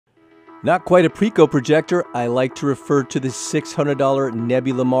Not quite a Pico projector, I like to refer to the $600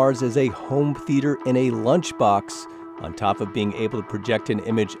 Nebula Mars as a home theater in a lunchbox. On top of being able to project an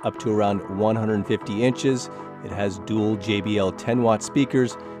image up to around 150 inches, it has dual JBL 10-watt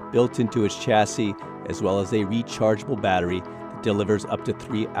speakers built into its chassis, as well as a rechargeable battery that delivers up to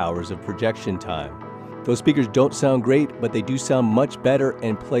 3 hours of projection time. Those speakers don't sound great, but they do sound much better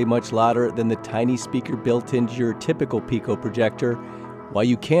and play much louder than the tiny speaker built into your typical Pico projector. While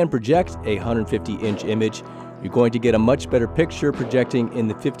you can project a 150-inch image, you're going to get a much better picture projecting in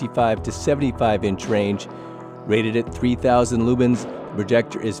the 55 to 75-inch range. Rated at 3000 lumens, the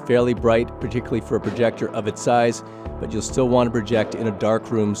projector is fairly bright, particularly for a projector of its size, but you'll still want to project in a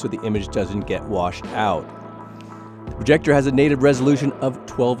dark room so the image doesn't get washed out. The projector has a native resolution of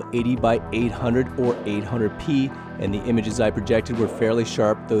 1280 by 800 or 800p, and the images I projected were fairly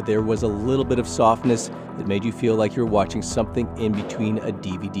sharp, though there was a little bit of softness that made you feel like you're watching something in between a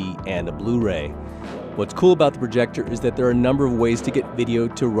DVD and a Blu-ray. What's cool about the projector is that there are a number of ways to get video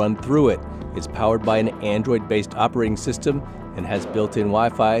to run through it. It's powered by an Android-based operating system and has built-in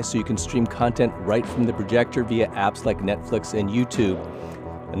Wi-Fi, so you can stream content right from the projector via apps like Netflix and YouTube.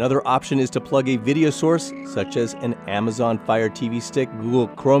 Another option is to plug a video source, such as an Amazon Fire TV stick, Google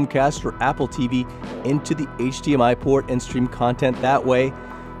Chromecast, or Apple TV, into the HDMI port and stream content that way.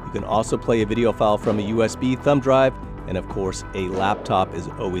 You can also play a video file from a USB thumb drive, and of course, a laptop is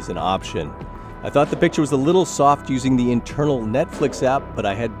always an option. I thought the picture was a little soft using the internal Netflix app, but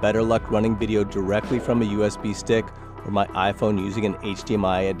I had better luck running video directly from a USB stick or my iPhone using an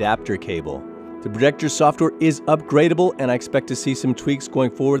HDMI adapter cable. The projector software is upgradable, and I expect to see some tweaks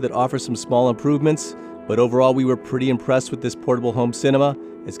going forward that offer some small improvements, but overall we were pretty impressed with this portable home cinema.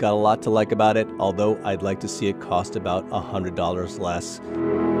 It's got a lot to like about it, although I'd like to see it cost about $100 less.